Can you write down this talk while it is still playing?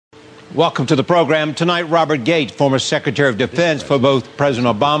Welcome to the program. Tonight, Robert Gates, former Secretary of Defense for both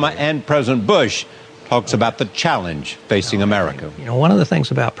President Obama and President Bush, talks about the challenge facing America. You know, one of the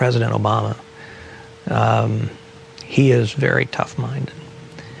things about President Obama, he is very tough-minded.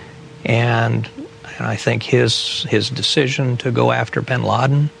 And I think his decision to go after bin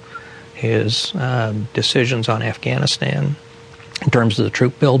Laden, his decisions on Afghanistan in terms of the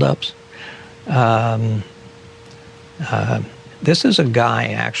troop buildups, this is a guy,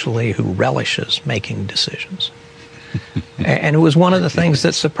 actually, who relishes making decisions. And it was one of the things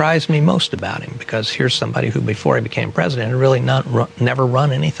that surprised me most about him, because here's somebody who, before he became president, had really never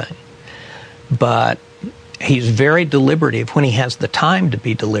run anything. But he's very deliberative when he has the time to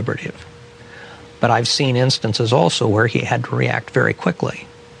be deliberative. But I've seen instances also where he had to react very quickly,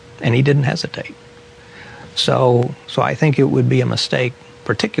 and he didn't hesitate. So I think it would be a mistake,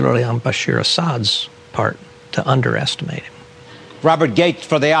 particularly on Bashar Assad's part, to underestimate him. Robert Gates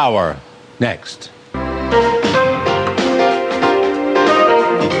for the hour. Next. From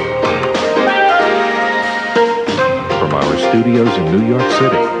our studios in New York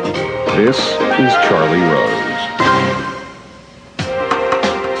City, this is Charlie Rose.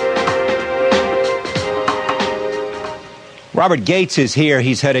 Robert Gates is here.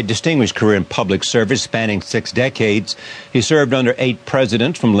 He's had a distinguished career in public service spanning 6 decades. He served under 8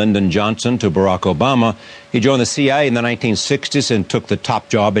 presidents, from Lyndon Johnson to Barack Obama. He joined the CIA in the 1960s and took the top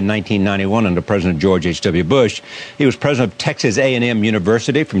job in 1991 under President George H.W. Bush. He was president of Texas A&M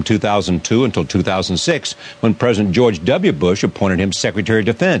University from 2002 until 2006, when President George W. Bush appointed him Secretary of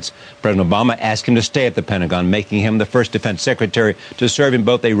Defense. President Obama asked him to stay at the Pentagon, making him the first defense secretary to serve in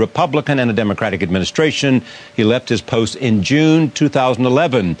both a Republican and a Democratic administration. He left his post in June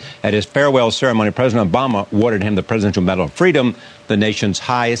 2011. At his farewell ceremony, President Obama awarded him the Presidential Medal of Freedom, the nation's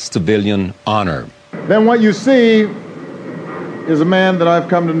highest civilian honor. Then what you see is a man that I've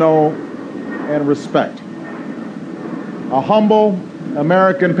come to know and respect. A humble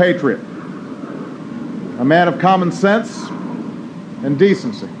American patriot. A man of common sense and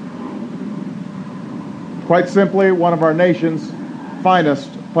decency. Quite simply, one of our nation's finest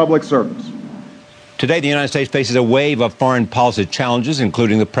public servants. Today, the United States faces a wave of foreign policy challenges,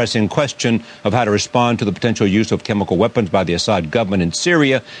 including the pressing question of how to respond to the potential use of chemical weapons by the Assad government in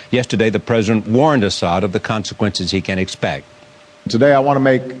Syria. Yesterday, the president warned Assad of the consequences he can expect. Today, I want to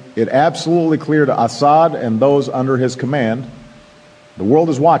make it absolutely clear to Assad and those under his command, the world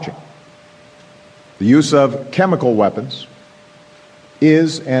is watching. The use of chemical weapons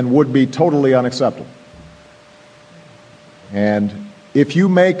is and would be totally unacceptable. And if you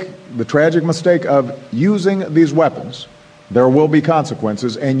make the tragic mistake of using these weapons, there will be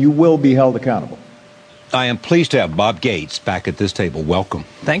consequences, and you will be held accountable. I am pleased to have Bob Gates back at this table. Welcome.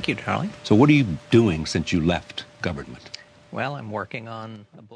 Thank you, Charlie. So what are you doing since you left government? Well, I'm working on a book.